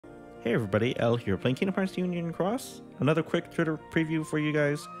Hey everybody, L here, playing Kingdom Hearts Union Cross. Another quick Twitter preview for you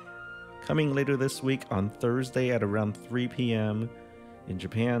guys. Coming later this week on Thursday at around 3 p.m. in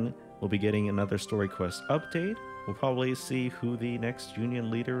Japan, we'll be getting another story quest update. We'll probably see who the next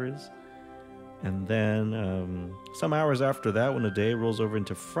Union leader is. And then some hours after that, when the day rolls over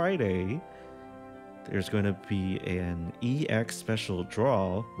into Friday, there's going to be an EX special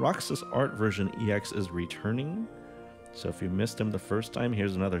draw. Roxas art version EX is returning. So if you missed him the first time,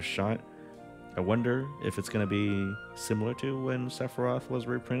 here's another shot. I wonder if it's going to be similar to when Sephiroth was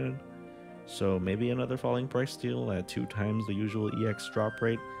reprinted. So maybe another falling price deal at 2 times the usual EX drop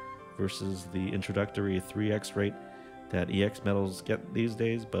rate versus the introductory 3x rate that EX medals get these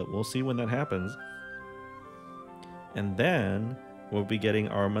days, but we'll see when that happens. And then we'll be getting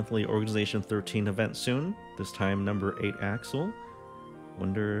our monthly Organization 13 event soon, this time number 8 Axel.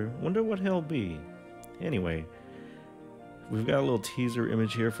 Wonder what he'll be. Anyway, we've got a little teaser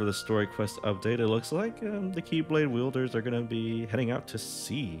image here for the story quest update. It looks like the Keyblade wielders are going to be heading out to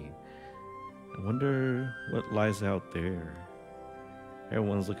sea. I wonder what lies out there.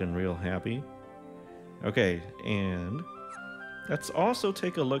 Everyone's looking real happy. Okay, and let's also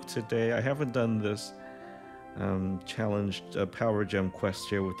take a look today. I haven't done this challenged power gem quest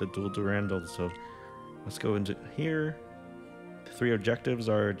here with the dual Durandal, so let's go into here. The 3 objectives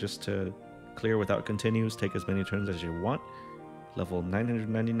are just to clear without continues, take as many turns as you want. Level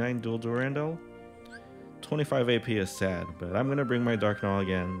 999 dual Durandal. 25 AP is sad, but I'm gonna bring my Dark Gnaw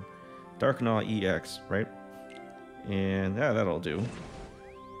again. Dark Gnaw EX, right? And yeah, that'll do.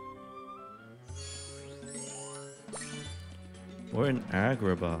 Or an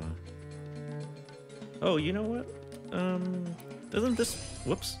Agrabah. Oh, you know what? Doesn't this...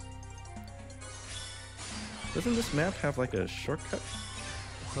 Whoops. Doesn't this map have like a shortcut?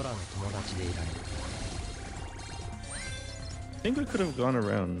 I think we could have gone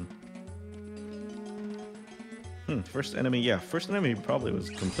around. First enemy, yeah, first enemy probably was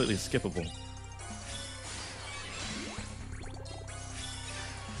completely skippable.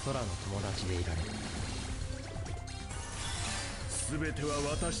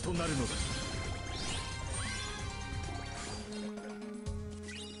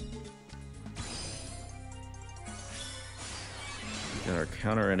 Got our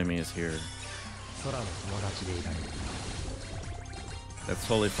counter enemies here. That's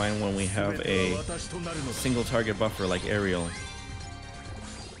totally fine when we have a single target buffer like Aerial.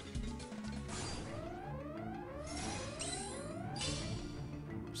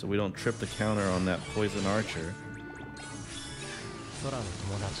 So we don't trip the counter on that poison archer.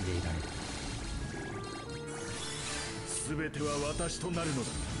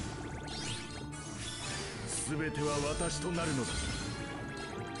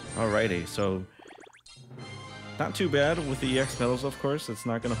 Alrighty, so not too bad with the EX medals, of course. It's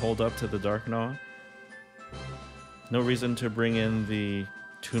not going to hold up to the Dark Gnaw. No reason to bring in the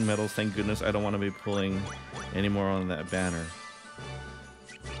Toon medals, thank goodness. I don't want to be pulling any more on that banner.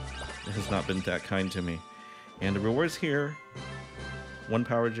 It has not been that kind to me. And the rewards here, 1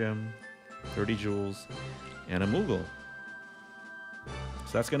 power gem, 30 jewels, and a Moogle.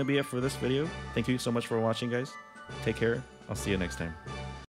 So that's going to be it for this video. Thank you so much for watching, guys. Take care. I'll see you next time.